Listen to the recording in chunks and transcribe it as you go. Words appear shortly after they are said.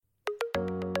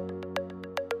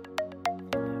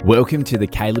Welcome to the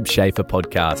Caleb Schaefer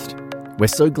podcast. We're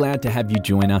so glad to have you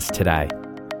join us today.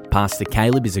 Pastor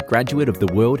Caleb is a graduate of the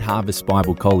World Harvest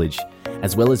Bible College,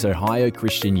 as well as Ohio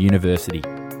Christian University,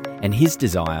 and his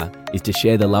desire is to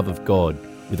share the love of God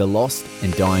with a lost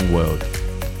and dying world.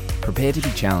 Prepare to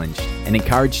be challenged and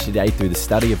encouraged today through the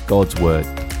study of God's Word.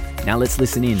 Now let's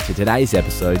listen in to today's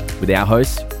episode with our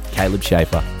host, Caleb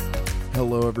Schaefer.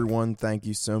 Hello, everyone. Thank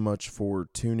you so much for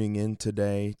tuning in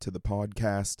today to the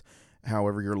podcast.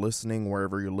 However you're listening,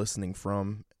 wherever you're listening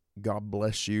from, God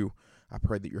bless you. I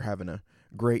pray that you're having a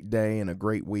great day and a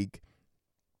great week.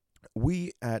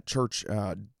 We at church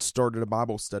started a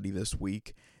Bible study this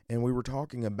week, and we were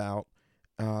talking about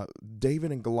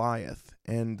David and Goliath,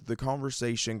 and the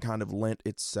conversation kind of lent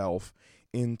itself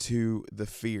into the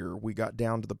fear. We got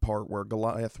down to the part where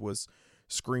Goliath was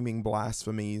screaming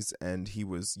blasphemies, and he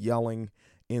was yelling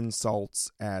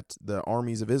insults at the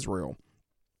armies of Israel.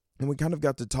 And we kind of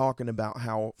got to talking about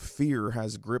how fear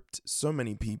has gripped so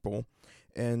many people.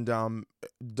 And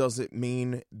does it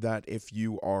mean that if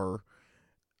you are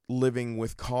living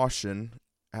with caution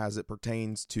as it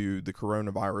pertains to the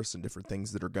coronavirus and different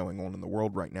things that are going on in the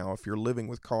world right now, if you're living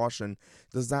with caution,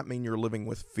 does that mean you're living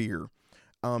with fear?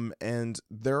 And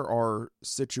there are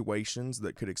situations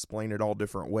that could explain it all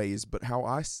different ways. But how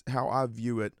I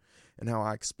view it and how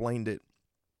I explained it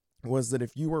was that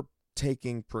if you are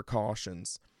taking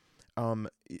precautions,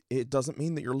 it doesn't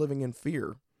mean that you're living in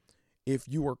fear. If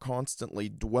you are constantly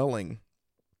dwelling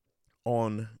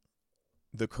on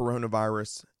the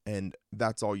coronavirus and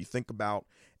that's all you think about,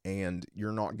 and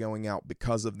you're not going out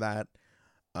because of that,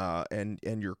 and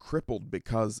you're crippled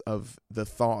because of the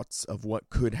thoughts of what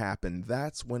could happen,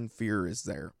 that's when fear is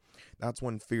there. That's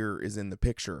when fear is in the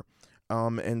picture.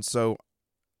 And so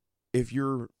if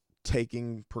you're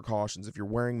taking precautions, if you're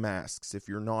wearing masks, if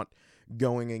you're not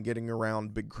going and getting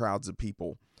around big crowds of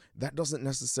people, that doesn't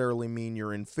necessarily mean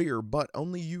you're in fear, but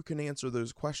only you can answer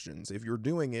those questions. If you're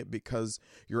doing it because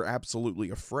you're absolutely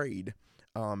afraid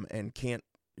and can't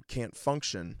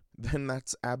function, then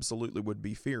that's absolutely would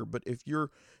be fear. But if you're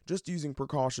just using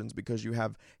precautions because you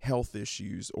have health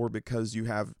issues or because you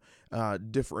have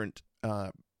different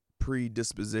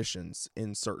predispositions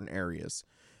in certain areas,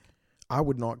 I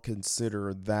would not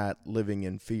consider that living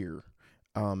in fear.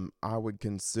 I would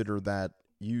consider that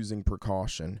using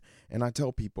precaution. And I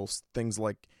tell people things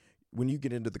like, when you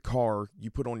get into the car, you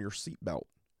put on your seatbelt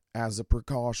as a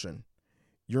precaution.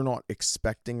 You're not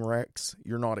expecting wrecks.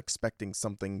 You're not expecting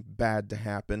something bad to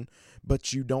happen,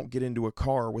 but you don't get into a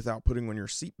car without putting on your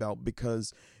seatbelt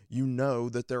because you know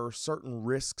that there are certain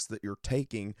risks that you're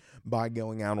taking by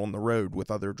going out on the road with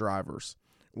other drivers.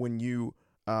 When you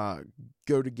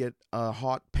go to get a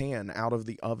hot pan out of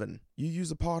the oven, you use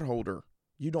a pot holder.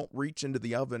 You don't reach into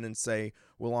the oven and say,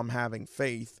 well, I'm having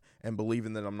faith and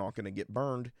believing that I'm not going to get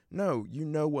burned. No, you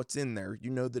know what's in there. You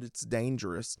know that it's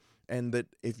dangerous, and that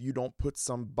if you don't put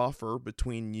some buffer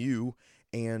between you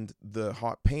and the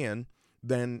hot pan,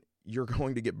 then you're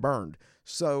going to get burned.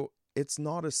 So it's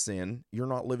not a sin. You're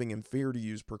not living in fear to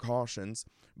use precautions.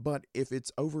 But if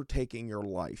it's overtaking your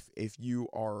life, if you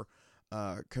are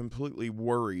completely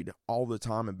worried all the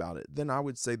time about it, then I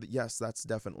would say that yes, that's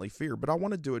definitely fear. But I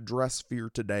wanted to address fear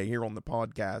today here on the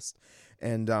podcast,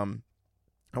 and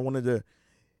I wanted to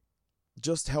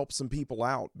just help some people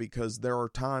out, because there are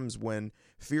times when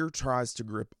fear tries to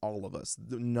grip all of us.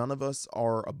 None of us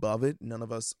are above it. None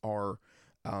of us are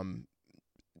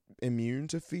immune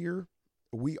to fear.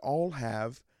 We all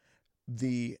have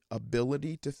the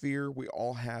ability to fear. We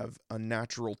all have a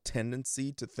natural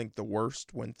tendency to think the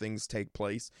worst when things take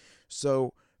place.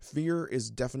 So fear is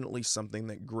definitely something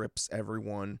that grips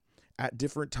everyone at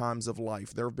different times of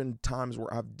life. There have been times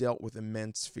where I've dealt with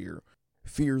immense fear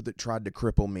that tried to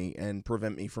cripple me and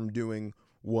prevent me from doing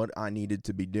what I needed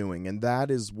to be doing. And that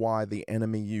is why the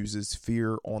enemy uses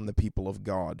fear on the people of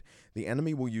God. The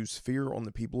enemy will use fear on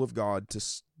the people of God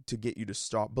to get you to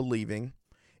stop believing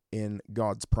in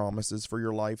God's promises for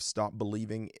your life. Stop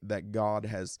believing that God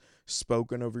has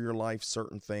spoken over your life,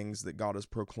 certain things that God has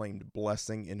proclaimed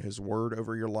blessing in His word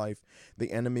over your life.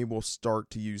 The enemy will start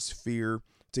to use fear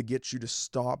to get you to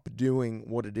stop doing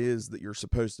what it is that you're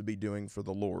supposed to be doing for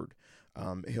the Lord.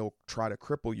 He'll try to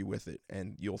cripple you with it,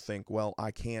 and you'll think, well,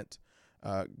 I can't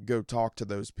go talk to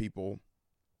those people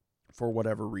for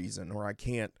whatever reason, or I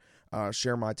can't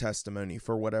share my testimony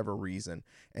for whatever reason.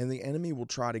 And the enemy will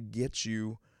try to get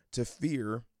you to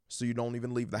fear so you don't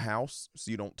even leave the house,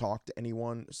 so you don't talk to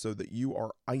anyone, so that you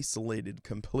are isolated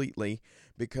completely,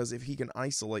 because if he can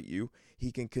isolate you,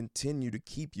 he can continue to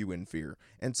keep you in fear.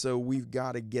 And so we've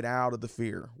got to get out of the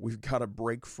fear. We've got to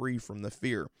break free from the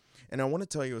fear. And I want to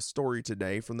tell you a story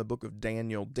today from the book of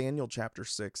Daniel, Daniel chapter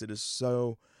 6. It is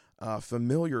so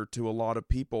familiar to a lot of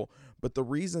people, but the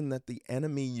reason that the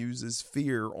enemy uses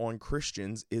fear on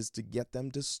Christians is to get them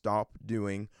to stop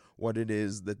doing what it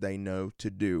is that they know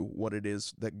to do, what it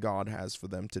is that God has for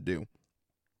them to do.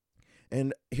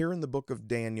 And here in the book of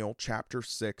Daniel, chapter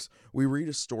 6, we read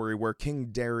a story where King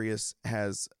Darius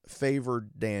has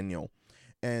favored Daniel,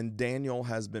 and Daniel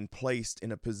has been placed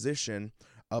in a position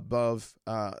above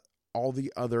all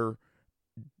the other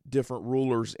different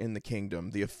rulers in the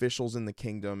kingdom, the officials in the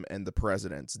kingdom, and the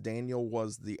presidents. Daniel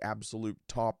was the absolute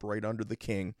top right under the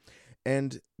king,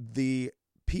 and the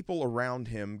people around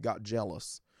him got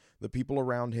jealous. The people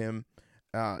around him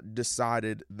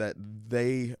decided that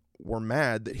they were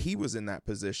mad that he was in that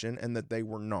position and that they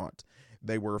were not.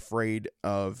 They were afraid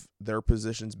of their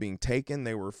positions being taken.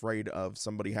 They were afraid of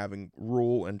somebody having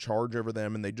rule and charge over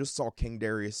them, and they just saw King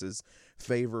Darius's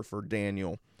favor for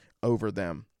Daniel over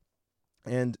them.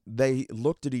 And they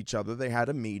looked at each other, they had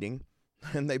a meeting,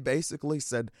 and they basically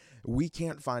said, we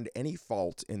can't find any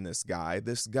fault in this guy.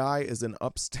 This guy is an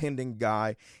upstanding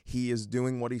guy. He is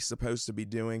doing what he's supposed to be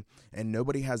doing, and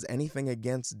nobody has anything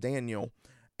against Daniel.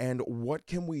 And what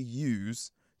can we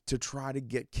use to try to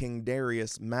get King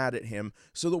Darius mad at him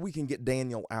so that we can get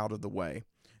Daniel out of the way,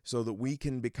 so that we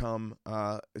can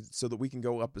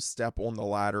go up a step on the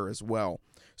ladder as well?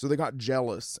 So they got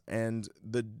jealous, and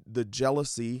the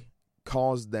jealousy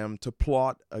caused them to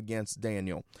plot against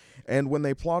Daniel. And when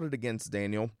they plotted against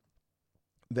Daniel,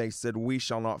 they said, we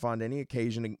shall not find any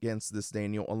occasion against this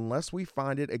Daniel unless we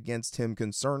find it against him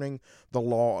concerning the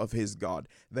law of his God.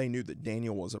 They knew that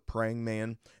Daniel was a praying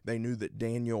man. They knew that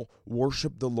Daniel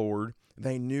worshiped the Lord.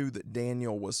 They knew that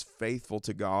Daniel was faithful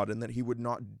to God and that he would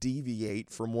not deviate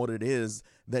from what it is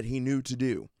that he knew to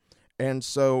do. And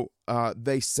so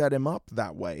they set him up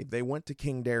that way. They went to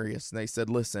King Darius and they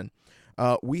said, listen,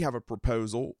 we have a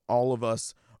proposal. All of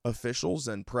us officials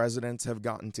and presidents have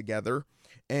gotten together,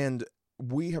 and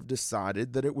we have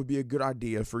decided that it would be a good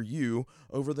idea for you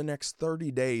over the next 30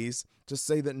 days to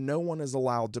say that no one is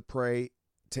allowed to pray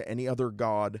to any other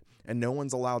god, and no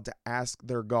one's allowed to ask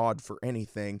their god for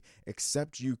anything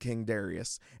except you, King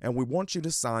Darius. And we want you to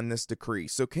sign this decree.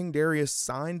 So King Darius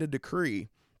signed a decree,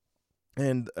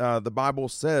 and the Bible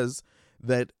says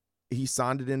that he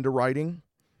signed it into writing,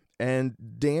 and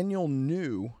Daniel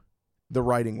knew the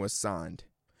writing was signed.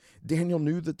 Daniel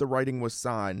knew that the writing was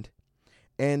signed,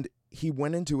 and he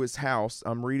went into his house.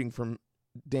 I'm reading from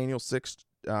Daniel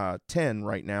 6:10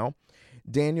 right now.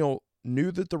 Daniel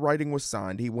knew that the writing was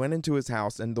signed. He went into his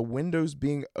house, and the windows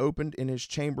being opened in his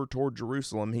chamber toward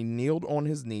Jerusalem, he kneeled on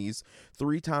his knees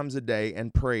 3 times a day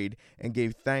and prayed and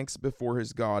gave thanks before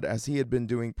his God as he had been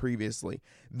doing previously.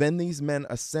 Then these men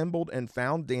assembled and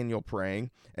found Daniel praying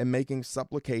and making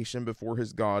supplication before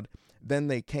his God. Then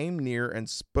they came near and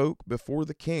spoke before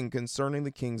the king concerning the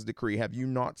king's decree. Have you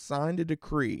not signed a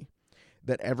decree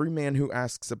that every man who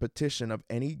asks a petition of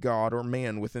any god or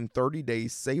man within 30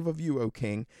 days, save of you, O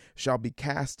king, shall be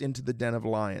cast into the den of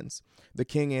lions? The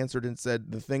king answered and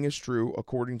said, the thing is true,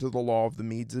 according to the law of the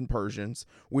Medes and Persians,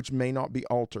 which may not be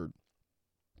altered.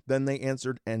 Then they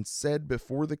answered and said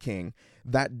before the king,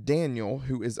 that Daniel,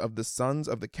 who is of the sons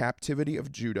of the captivity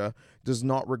of Judah, does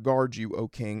not regard you, O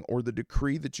king, or the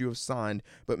decree that you have signed,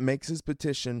 but makes his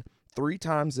petition 3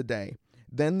 times a day.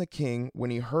 Then the king, when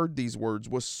he heard these words,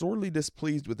 was sorely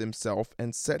displeased with himself,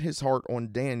 and set his heart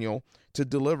on Daniel to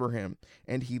deliver him.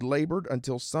 And he labored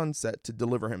until sunset to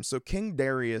deliver him. So King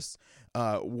Darius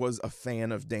was a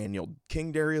fan of Daniel.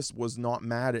 King Darius was not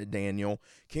mad at Daniel.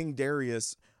 King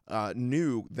Darius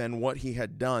knew then what he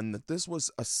had done, that this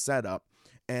was a setup,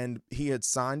 and he had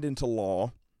signed into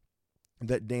law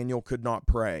that Daniel could not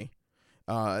pray,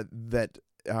 that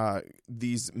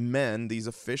these men, these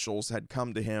officials, had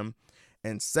come to him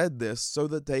and said this so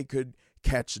that they could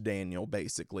catch Daniel,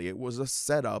 basically. It was a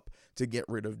setup to get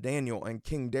rid of Daniel, and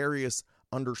King Darius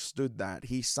understood that.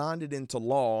 He signed it into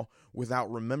law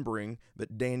without remembering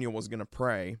that Daniel was going to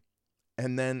pray,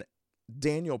 and then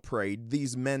Daniel prayed.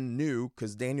 These men knew,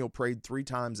 because Daniel prayed 3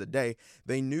 times a day,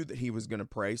 they knew that he was going to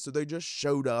pray, so they just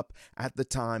showed up at the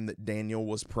time that Daniel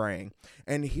was praying.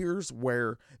 And here's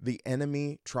where the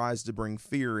enemy tries to bring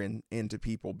fear into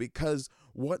people, because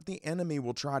what the enemy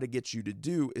will try to get you to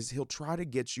do is he'll try to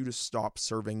get you to stop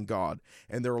serving God.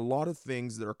 And there are a lot of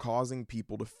things that are causing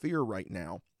people to fear right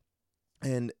now,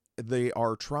 and they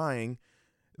are trying,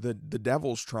 the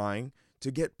devil's trying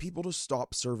to get people to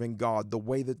stop serving God the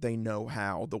way that they know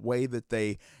how, the way that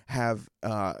they have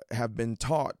been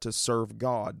taught to serve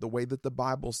God, the way that the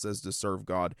Bible says to serve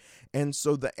God. And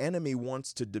so the enemy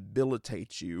wants to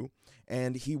debilitate you,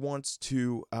 and he wants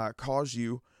to cause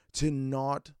you to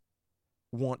not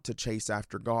want to chase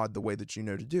after God the way that you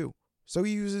know to do. So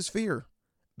he uses fear.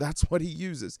 That's what he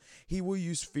uses. He will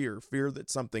use fear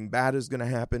that something bad is going to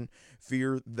happen,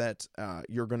 fear that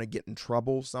you're going to get in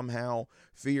trouble somehow,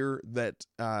 fear that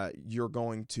you're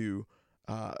going to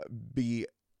be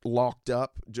locked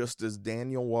up just as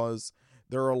Daniel was.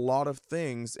 There are a lot of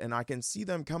things, and I can see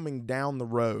them coming down the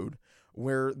road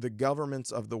where the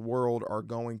governments of the world are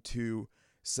going to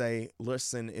say,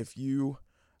 listen, if you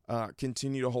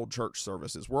continue to hold church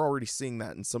services. We're already seeing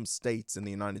that in some states in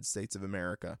the United States of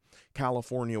America.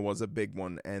 California was a big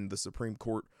one, and the Supreme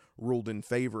Court ruled in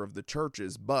favor of the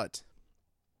churches, but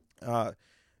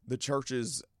the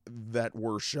churches that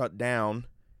were shut down,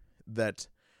 that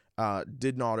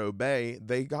did not obey,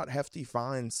 they got hefty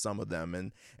fines, some of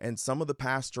them, and some of the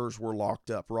pastors were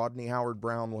locked up. Rodney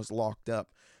Howard-Browne was locked up,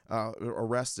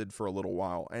 arrested for a little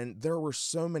while, and there were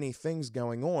so many things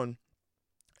going on,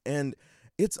 and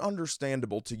it's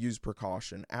understandable to use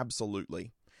precaution,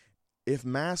 absolutely. If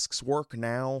masks work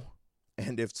now,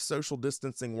 and if social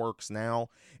distancing works now,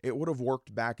 it would have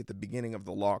worked back at the beginning of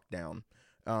the lockdown.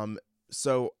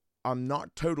 So I'm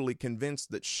not totally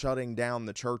convinced that shutting down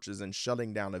the churches and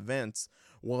shutting down events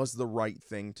was the right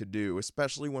thing to do,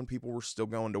 especially when people were still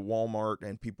going to Walmart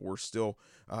and people were still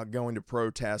going to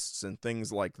protests and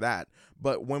things like that.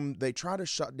 But when they try to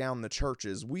shut down the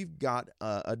churches, we've got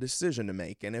a decision to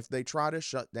make. And if they try to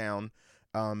shut down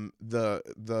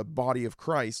the body of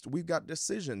Christ, we've got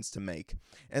decisions to make.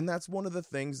 And that's one of the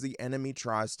things the enemy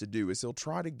tries to do, is he'll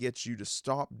try to get you to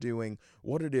stop doing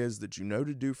what it is that you know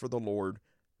to do for the Lord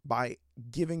by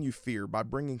giving you fear, by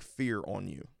bringing fear on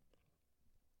you.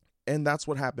 And that's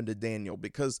what happened to Daniel,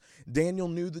 because Daniel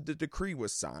knew that the decree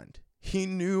was signed.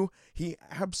 He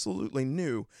absolutely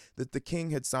knew that the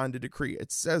king had signed a decree.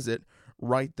 It says it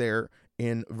right there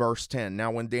in verse 10.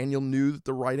 Now, when Daniel knew that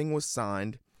the writing was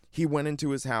signed, he went into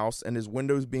his house, and his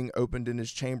windows being opened in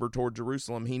his chamber toward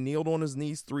Jerusalem, he kneeled on his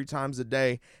knees 3 times a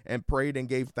day and prayed and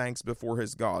gave thanks before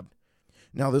his God.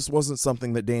 Now, this wasn't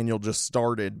something that Daniel just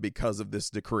started because of this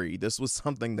decree. This was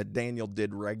something that Daniel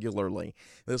did regularly.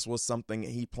 This was something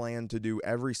he planned to do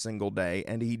every single day,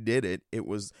 and he did it. It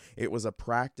was a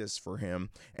practice for him.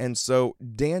 And so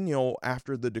Daniel,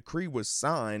 after the decree was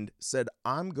signed, said,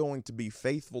 I'm going to be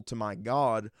faithful to my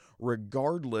God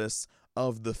regardless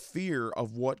of the fear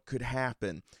of what could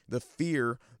happen, the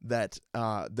fear that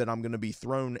I'm going to be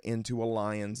thrown into a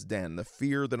lion's den, the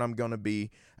fear that I'm going to be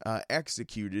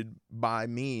executed by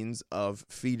means of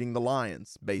feeding the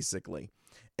lions, basically.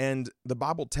 And the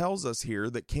Bible tells us here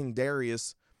that King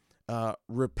Darius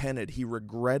repented. He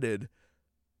regretted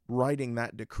writing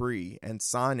that decree and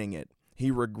signing it.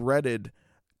 He regretted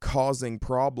causing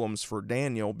problems for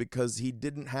Daniel because he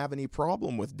didn't have any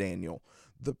problem with Daniel.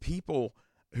 The people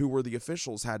who were the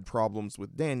officials had problems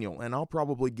with Daniel, and I'll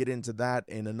probably get into that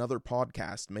in another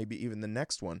podcast, maybe even the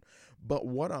next one. But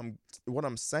what I'm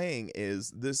saying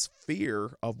is this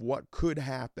fear of what could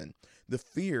happen, the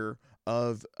fear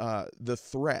of the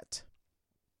threat.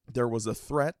 There was a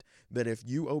threat that if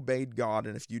you obeyed God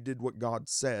and if you did what God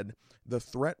said, the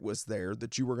threat was there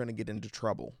that you were going to get into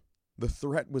trouble. The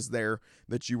threat was there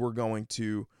that you were going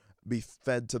to be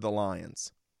fed to the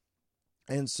lions.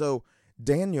 And so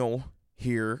Daniel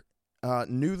here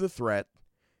knew the threat,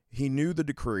 he knew the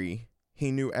decree, he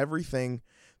knew everything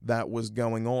that was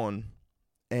going on,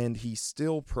 and he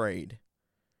still prayed.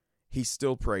 He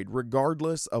still prayed.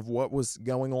 Regardless of what was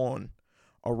going on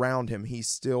around him, he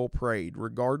still prayed.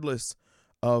 Regardless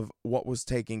of what was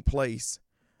taking place,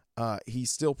 he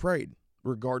still prayed.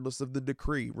 Regardless of the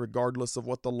decree, regardless of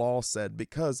what the law said,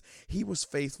 because he was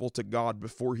faithful to God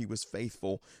before he was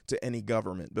faithful to any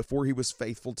government, before he was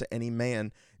faithful to any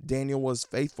man. Daniel was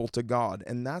faithful to God,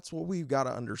 and that's what we've got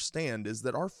to understand, is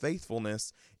that our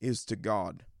faithfulness is to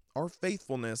God. Our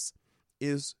faithfulness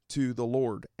is to the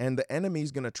Lord, and the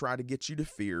enemy's going to try to get you to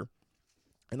fear.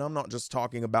 And I'm not just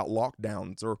talking about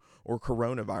lockdowns or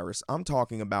coronavirus. I'm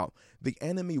talking about the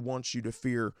enemy wants you to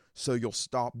fear so you'll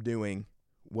stop doing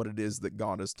what it is that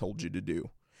God has told you to do.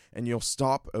 And you'll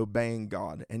stop obeying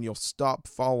God, and you'll stop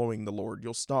following the Lord.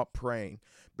 You'll stop praying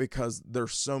because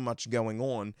there's so much going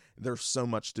on. There's so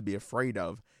much to be afraid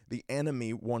of. The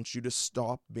enemy wants you to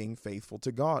stop being faithful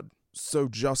to God. So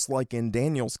just like in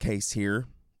Daniel's case here,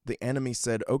 the enemy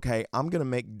said, okay, I'm going to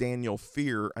make Daniel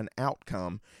fear an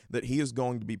outcome that he is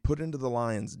going to be put into the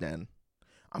lion's den.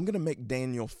 I'm going to make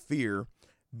Daniel fear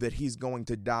that he's going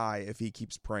to die if he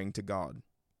keeps praying to God.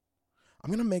 I'm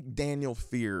going to make Daniel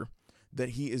fear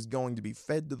that he is going to be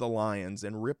fed to the lions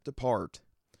and ripped apart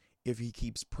if he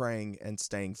keeps praying and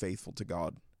staying faithful to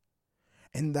God.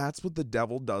 And that's what the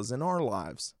devil does in our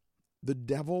lives. The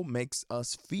devil makes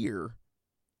us fear.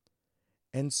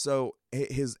 And so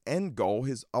his end goal,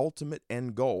 his ultimate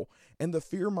end goal, and the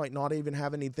fear might not even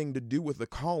have anything to do with the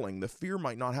calling. The fear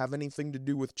might not have anything to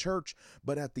do with church,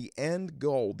 but at the end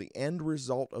goal, the end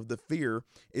result of the fear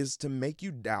is to make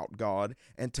you doubt God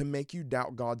and to make you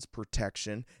doubt God's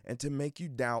protection and to make you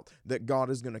doubt that God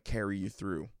is going to carry you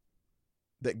through,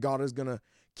 that God is going to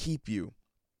keep you.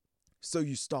 So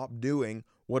you stop doing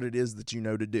what it is that you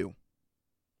know to do.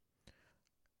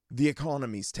 The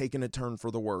economy's taken a turn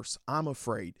for the worse. I'm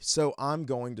afraid, so I'm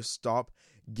going to stop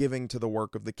giving to the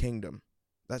work of the kingdom.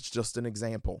 That's just an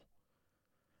example.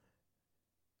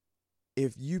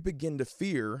 If you begin to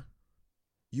fear,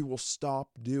 you will stop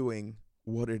doing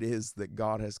what it is that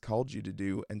God has called you to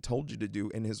do and told you to do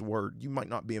in his word. You might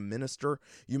not be a minister.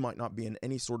 You might not be in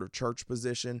any sort of church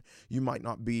position. You might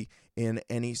not be in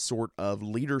any sort of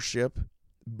leadership.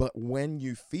 But when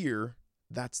you fear,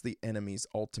 that's the enemy's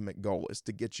ultimate goal, is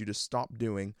to get you to stop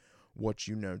doing what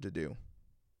you know to do.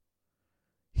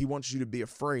 He wants you to be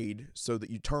afraid so that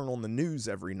you turn on the news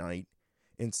every night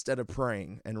instead of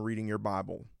praying and reading your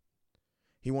Bible.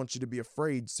 He wants you to be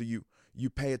afraid so you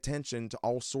pay attention to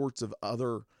all sorts of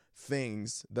other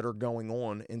things that are going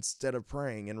on instead of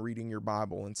praying and reading your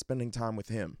Bible and spending time with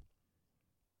him.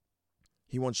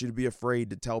 He wants you to be afraid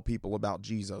to tell people about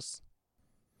Jesus.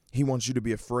 He wants you to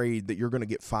be afraid that you're going to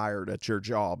get fired at your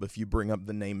job if you bring up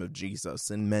the name of Jesus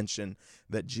and mention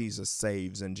that Jesus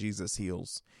saves and Jesus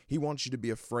heals. He wants you to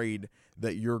be afraid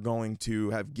that you're going to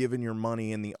have given your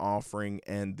money in the offering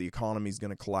and the economy is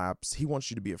going to collapse. He wants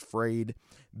you to be afraid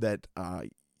that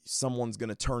someone's going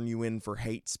to turn you in for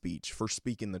hate speech, for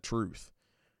speaking the truth.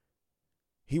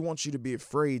 He wants you to be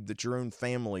afraid that your own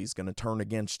family is going to turn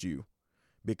against you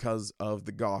because of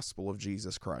the gospel of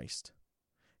Jesus Christ.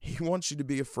 He wants you to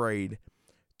be afraid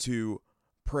to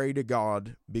pray to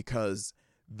God because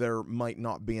there might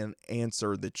not be an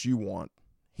answer that you want.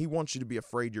 He wants you to be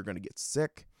afraid you're going to get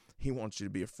sick. He wants you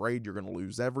to be afraid you're going to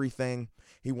lose everything.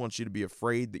 He wants you to be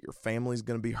afraid that your family's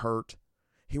going to be hurt.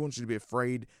 He wants you to be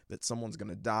afraid that someone's going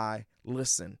to die.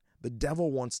 Listen, the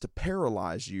devil wants to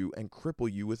paralyze you and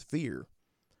cripple you with fear.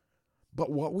 But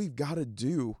what we've got to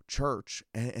do, church,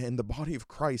 and the body of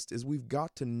Christ, is we've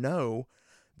got to know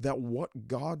that what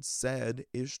God said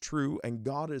is true, and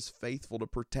God is faithful to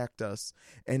protect us.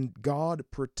 And God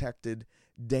protected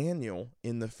Daniel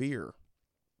in the fear.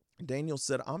 Daniel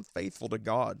said, I'm faithful to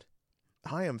God.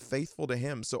 I am faithful to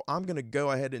him, so I'm going to go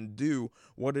ahead and do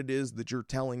what it is that you're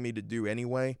telling me to do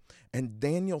anyway. And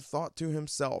Daniel thought to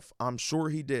himself, I'm sure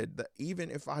he did, that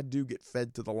even if I do get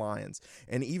fed to the lions,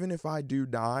 and even if I do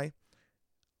die,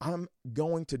 I'm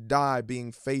going to die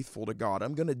being faithful to God.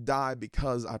 I'm going to die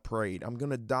because I prayed. I'm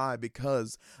going to die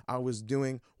because I was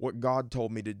doing what God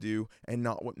told me to do and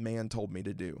not what man told me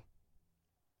to do.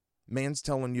 Man's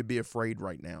telling you be afraid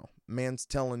right now. Man's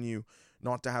telling you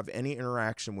not to have any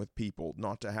interaction with people,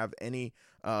 not to have any,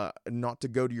 not to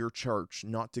go to your church,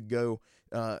 not to go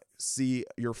see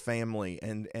your family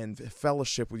and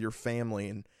fellowship with your family.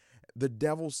 And the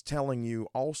devil's telling you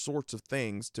all sorts of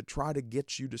things to try to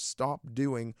get you to stop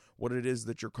doing what it is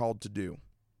that you're called to do.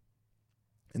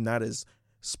 And that is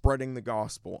spreading the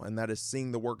gospel, and that is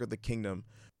seeing the work of the kingdom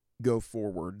go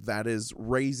forward. That is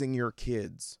raising your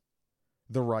kids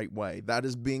the right way. That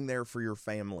is being there for your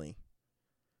family.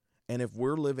 And if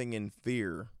we're living in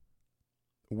fear,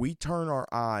 we turn our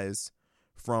eyes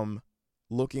from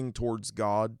looking towards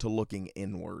God to looking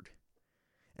inward.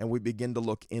 And we begin to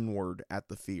look inward at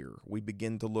the fear. We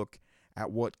begin to look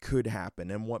at what could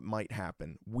happen and what might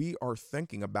happen. We are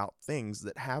thinking about things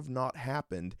that have not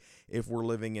happened if we're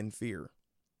living in fear.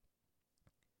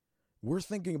 We're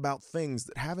thinking about things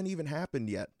that haven't even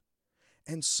happened yet.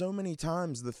 And so many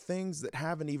times the things that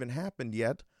haven't even happened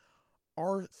yet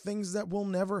are things that will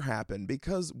never happen,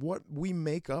 because what we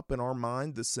make up in our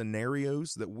mind, the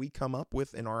scenarios that we come up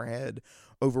with in our head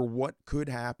over what could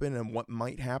happen and what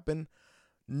might happen,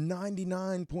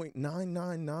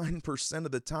 99.999%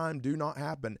 of the time do not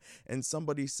happen. And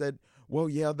somebody said, well,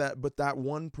 yeah, but that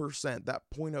 1%, that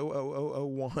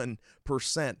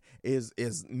 0.00001%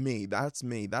 is me. That's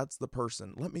me. That's the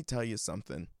person. Let me tell you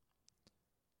something.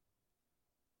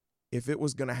 If it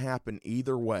was going to happen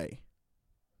either way,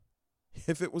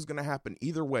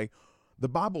 the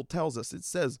Bible tells us, it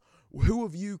says, who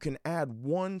of you can add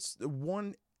one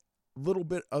little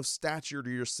bit of stature to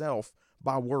yourself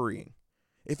by worrying?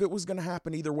 If it was going to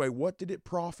happen either way, what did it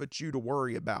profit you to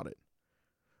worry about it?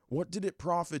 What did it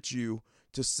profit you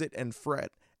to sit and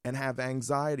fret and have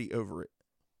anxiety over it?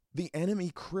 The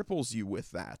enemy cripples you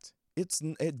with that.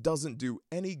 It doesn't do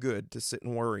any good to sit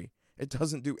and worry. It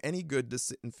doesn't do any good to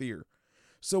sit in fear.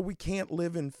 So we can't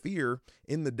live in fear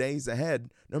in the days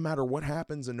ahead, no matter what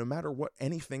happens and no matter what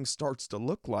anything starts to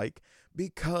look like,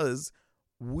 because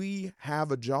we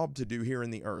have a job to do here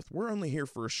in the earth. We're only here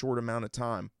for a short amount of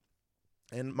time.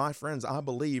 And my friends, I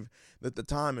believe that the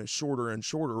time is shorter and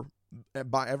shorter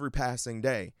by every passing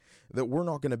day, that we're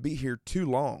not going to be here too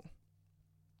long.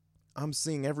 I'm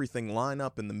seeing everything line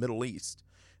up in the Middle East.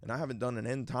 And I haven't done an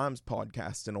end times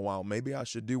podcast in a while. Maybe I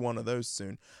should do one of those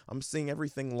soon. I'm seeing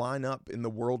everything line up in the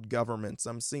world governments.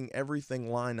 I'm seeing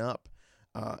everything line up.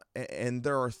 And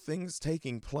there are things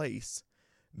taking place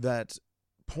that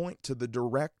point to the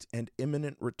direct and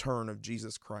imminent return of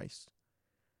Jesus Christ.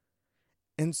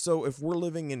 And so if we're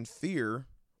living in fear,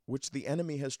 which the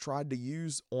enemy has tried to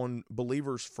use on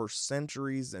believers for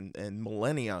centuries and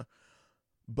millennia,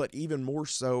 but even more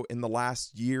so in the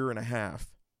last year and a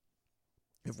half,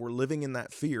 if we're living in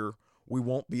that fear, we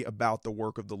won't be about the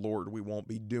work of the Lord. We won't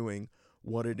be doing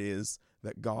what it is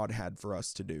that God had for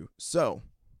us to do. So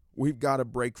we've got to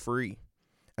break free,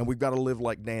 and we've got to live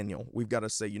like Daniel. We've got to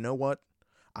say, you know what?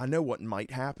 I know what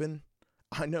might happen.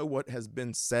 I know what has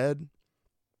been said.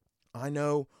 I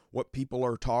know what people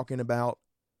are talking about.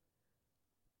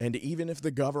 And even if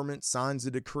the government signs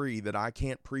a decree that I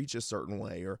can't preach a certain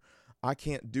way, or I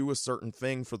can't do a certain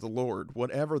thing for the Lord,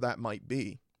 whatever that might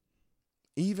be,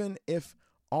 even if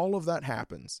all of that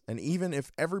happens, and even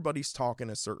if everybody's talking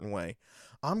a certain way,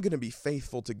 I'm going to be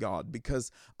faithful to God,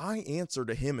 because I answer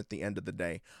to Him at the end of the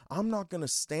day. I'm not going to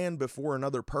stand before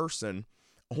another person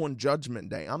on Judgment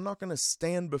Day. I'm not going to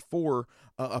stand before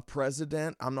a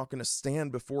president. I'm not going to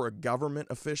stand before a government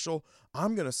official.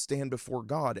 I'm going to stand before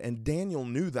God. And Daniel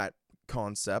knew that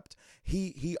concept.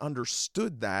 He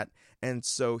understood that. And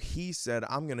so he said,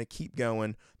 I'm going to keep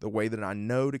going the way that I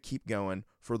know to keep going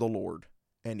for the Lord.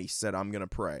 And he said, I'm going to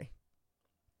pray.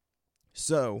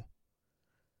 So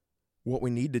what we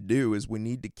need to do is we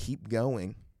need to keep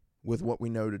going with what we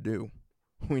know to do.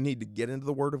 We need to get into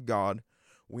the Word of God.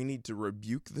 We need to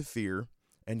rebuke the fear.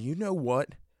 And you know what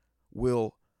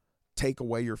will take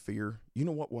away your fear? You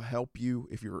know what will help you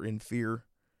if you're in fear?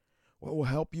 What will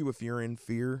help you if you're in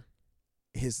fear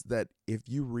is that if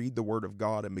you read the Word of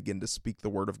God and begin to speak the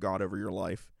Word of God over your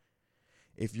life,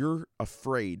 if you're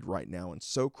afraid right now and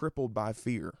so crippled by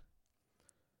fear,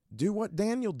 do what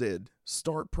Daniel did.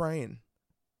 Start praying.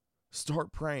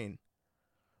 Start praying.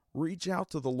 Reach out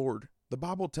to the Lord. The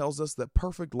Bible tells us that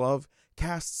perfect love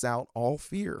casts out all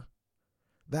fear.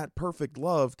 That perfect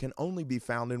love can only be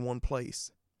found in one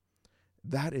place.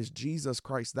 That is Jesus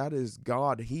Christ. That is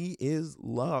God. He is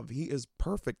love. He is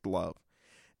perfect love.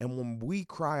 And when we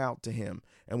cry out to Him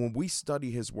and when we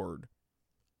study His Word,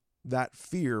 that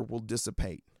fear will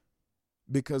dissipate,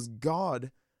 because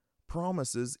God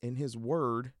promises in His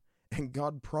Word, and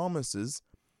God promises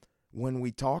when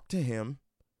we talk to Him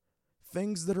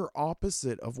things that are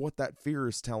opposite of what that fear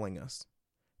is telling us,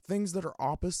 things that are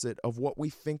opposite of what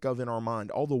we think of in our mind,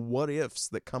 all the what ifs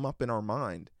that come up in our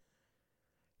mind.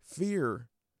 Fear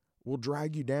will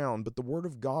drag you down, but the Word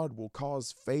of God will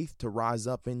cause faith to rise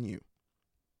up in you.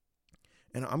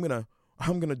 And I'm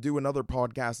going to do another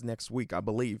podcast next week. I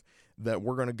believe that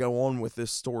we're going to go on with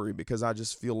this story because I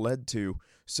just feel led to.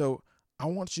 So I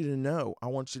want you to know, I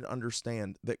want you to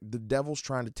understand that the devil's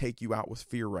trying to take you out with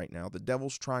fear right now. The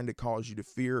devil's trying to cause you to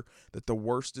fear that the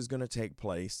worst is going to take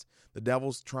place. The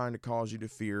devil's trying to cause you to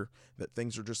fear that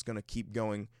things are just going to keep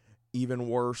going even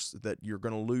worse, that you're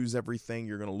going to lose everything.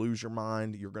 You're going to lose your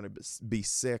mind. You're going to be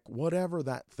sick, whatever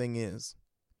that thing is.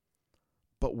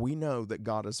 But we know that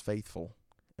God is faithful.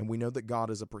 And we know that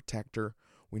God is a protector.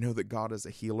 We know that God is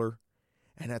a healer.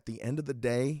 And at the end of the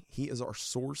day, He is our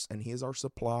source and He is our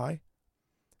supply.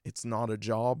 It's not a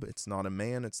job. It's not a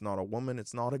man. It's not a woman.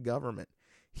 It's not a government.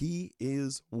 He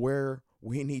is where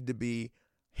we need to be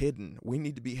hidden. We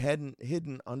need to be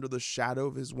hidden under the shadow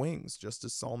of His wings, just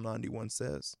as Psalm 91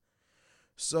 says.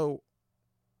 So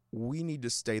we need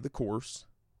to stay the course.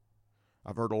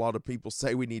 I've heard a lot of people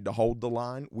say we need to hold the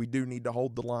line. We do need to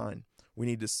hold the line. We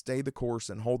need to stay the course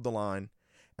and hold the line,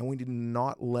 and we need to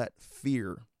not let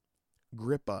fear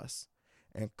grip us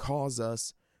and cause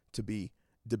us to be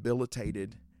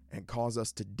debilitated and cause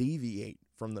us to deviate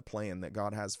from the plan that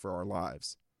God has for our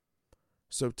lives.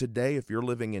 So today, if you're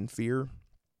living in fear,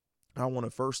 I want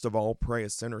to first of all pray a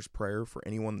sinner's prayer for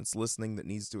anyone that's listening that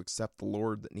needs to accept the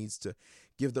Lord, that needs to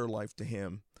give their life to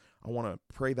Him. I want to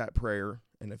pray that prayer,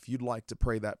 and if you'd like to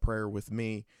pray that prayer with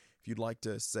me, If you'd like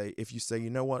to say, if you say,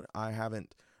 you know what, I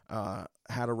haven't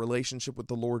had a relationship with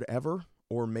the Lord ever,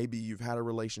 or maybe you've had a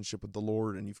relationship with the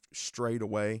Lord and you've strayed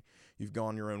away, you've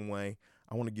gone your own way,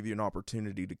 I want to give you an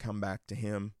opportunity to come back to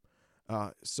Him.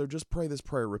 So just pray this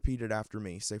prayer, repeat it after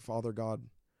me. Say, Father God,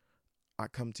 I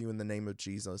come to you in the name of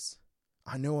Jesus.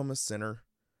 I know I'm a sinner.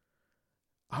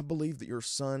 I believe that your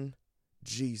Son,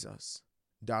 Jesus,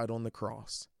 died on the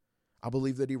cross. I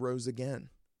believe that He rose again.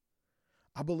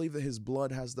 I believe that His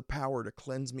blood has the power to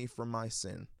cleanse me from my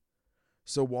sin.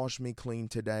 So wash me clean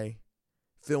today.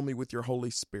 Fill me with your Holy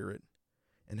Spirit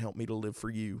and help me to live for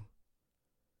you.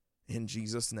 In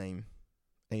Jesus' name,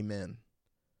 amen.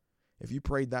 If you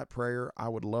prayed that prayer, I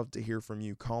would love to hear from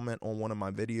you. Comment on one of my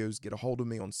videos. Get a hold of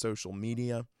me on social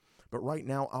media. But right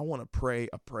now, I want to pray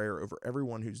a prayer over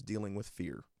everyone who's dealing with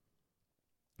fear.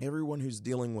 Everyone who's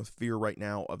dealing with fear right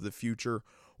now of the future,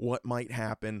 what might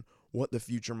happen, what the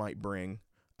future might bring.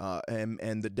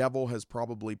 And the devil has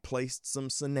probably placed some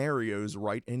scenarios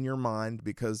right in your mind,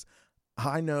 because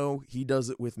I know he does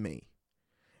it with me.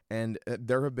 And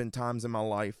there have been times in my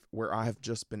life where I have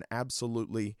just been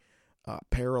absolutely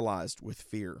paralyzed with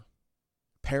fear.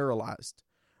 Paralyzed.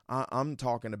 I'm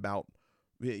talking about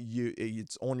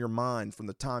it's on your mind from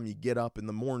the time you get up in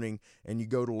the morning and you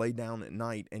go to lay down at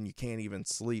night, and you can't even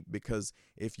sleep, because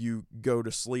if you go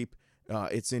to sleep,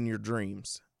 it's in your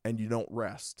dreams and you don't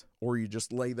rest, or you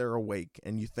just lay there awake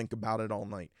and you think about it all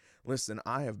night. Listen,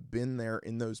 I have been there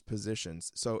in those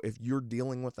positions. So if you're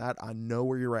dealing with that, I know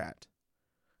where you're at.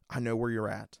 I know where you're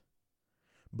at.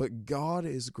 But God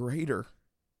is greater.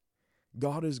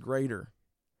 God is greater.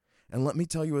 And let me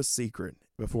tell you a secret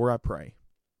before I pray.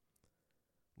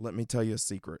 Let me tell you a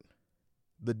secret.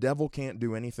 The devil can't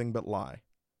do anything but lie.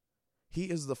 He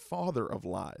is the father of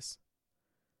lies.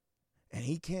 And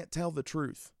he can't tell the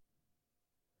truth.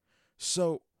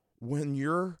 So when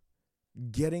you're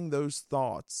getting those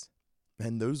thoughts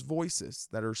and those voices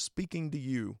that are speaking to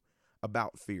you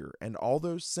about fear and all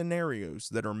those scenarios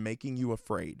that are making you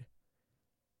afraid,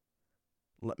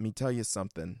 let me tell you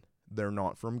something. They're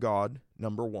not from God,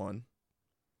 number one.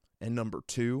 And number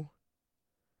two,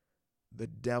 the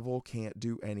devil can't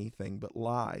do anything but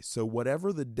lie. So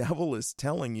whatever the devil is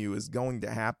telling you is going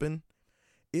to happen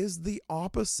is the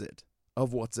opposite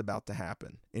of what's about to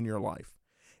happen in your life.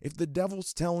 If the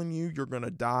devil's telling you you're going to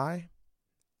die,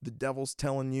 the devil's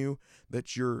telling you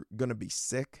that you're going to be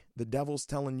sick, the devil's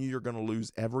telling you you're going to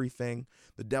lose everything,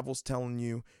 the devil's telling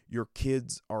you your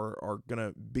kids are going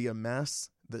to be a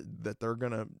mess, that they're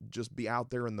going to just be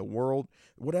out there in the world,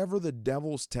 whatever the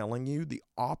devil's telling you, the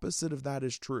opposite of that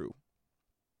is true.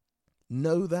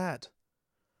 Know that.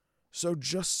 So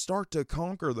just start to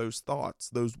conquer those thoughts,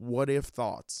 those what-if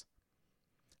thoughts.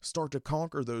 Start to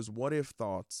conquer those what-if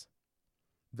thoughts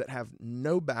that have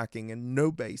no backing and no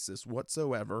basis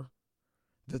whatsoever,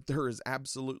 that there is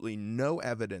absolutely no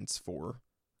evidence for.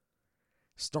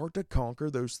 Start to conquer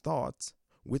those thoughts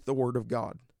with the Word of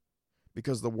God,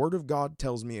 because the Word of God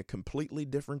tells me a completely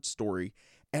different story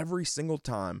every single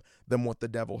time than what the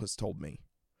devil has told me.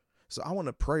 So I want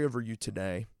to pray over you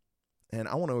today, and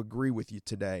I want to agree with you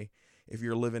today if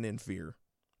you're living in fear,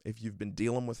 if you've been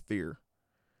dealing with fear.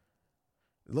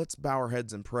 Let's bow our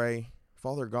heads and pray.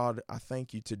 Father God, I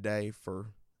thank you today for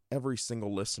every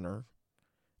single listener.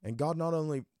 And God, not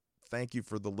only thank you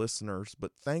for the listeners,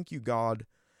 but thank you, God,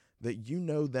 that you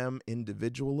know them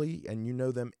individually and you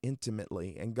know them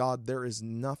intimately. And God, there is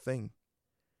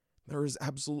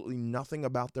absolutely nothing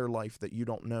about their life that you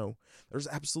don't know. There's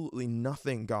absolutely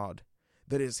nothing, God,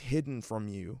 that is hidden from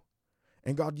you.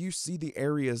 And God, you see the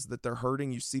areas that they're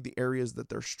hurting. You see the areas that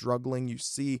they're struggling. You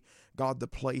see, God, the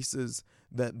places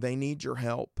that they need your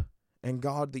help. And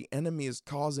God, the enemy is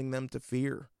causing them to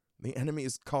fear. The enemy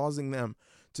is causing them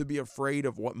to be afraid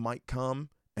of what might come.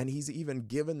 And he's even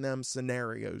given them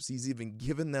scenarios. He's even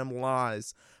given them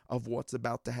lies of what's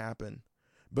about to happen.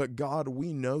 But God,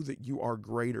 we know that you are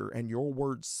greater, and your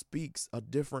word speaks a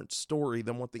different story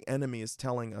than what the enemy is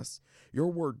telling us. Your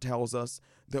word tells us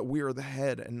that we are the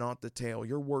head and not the tail.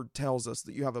 Your word tells us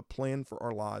that you have a plan for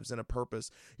our lives and a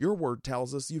purpose. Your word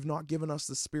tells us you've not given us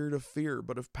the spirit of fear,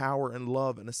 but of power and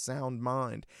love and a sound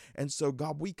mind. And so,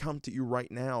 God, we come to you right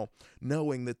now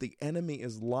knowing that the enemy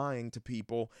is lying to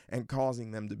people and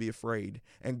causing them to be afraid.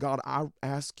 And God, I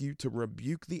ask you to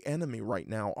rebuke the enemy right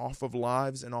now off of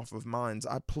lives and off of minds.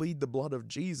 I plead the blood of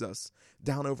Jesus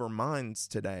down over minds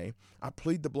today. I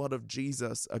plead the blood of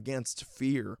Jesus against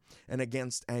fear and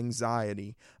against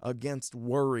anxiety, against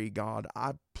worry, God.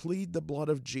 I plead the blood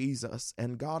of Jesus.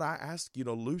 And God, I ask you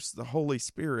to loose the Holy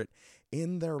Spirit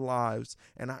in their lives.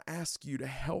 And I ask you to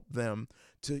help them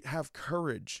to have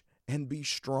courage and be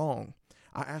strong.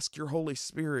 I ask your Holy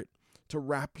Spirit to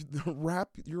wrap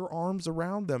your arms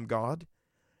around them, God,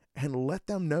 and let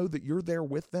them know that you're there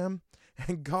with them.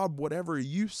 And God, whatever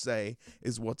you say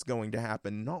is what's going to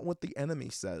happen, not what the enemy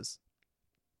says.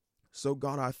 So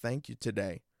God, I thank you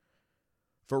today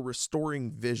for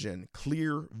restoring vision,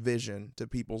 clear vision to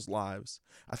people's lives.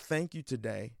 I thank you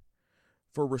today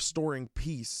for restoring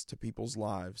peace to people's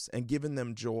lives and giving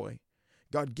them joy.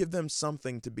 God, give them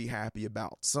something to be happy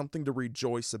about, something to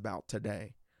rejoice about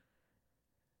today.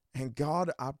 And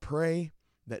God, I pray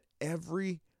that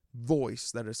every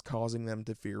voice that is causing them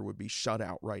to fear would be shut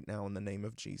out right now in the name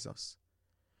of Jesus.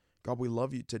 God, we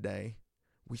love you today.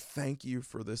 We thank you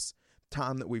for this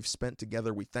time that we've spent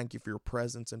together. We thank you for your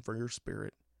presence and for your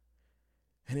Spirit.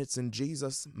 And it's in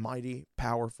Jesus' mighty,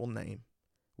 powerful name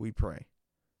we pray.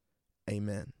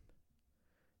 Amen.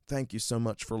 Thank you so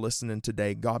much for listening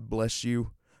today. God bless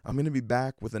you. I'm going to be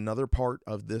back with another part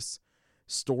of this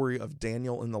story of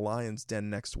Daniel in the lion's den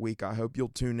next week. I hope you'll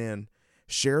tune in.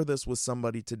 Share this with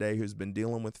somebody today who's been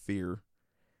dealing with fear.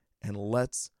 And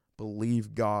let's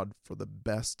believe God for the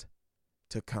best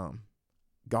to come.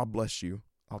 God bless you.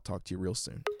 I'll talk to you real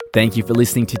soon. Thank you for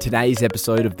listening to today's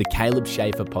episode of the Caleb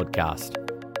Schaefer podcast.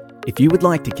 If you would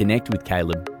like to connect with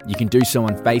Caleb, you can do so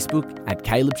on Facebook at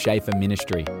Caleb Schaefer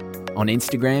Ministry, on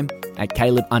Instagram at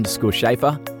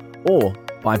Caleb_Schaefer, or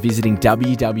by visiting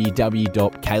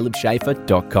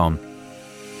www.calebschaefer.com.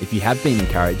 If you have been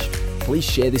encouraged, please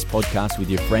share this podcast with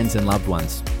your friends and loved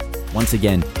ones. Once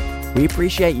again, we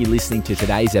appreciate you listening to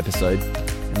today's episode,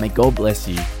 and may God bless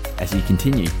you as you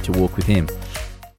continue to walk with Him.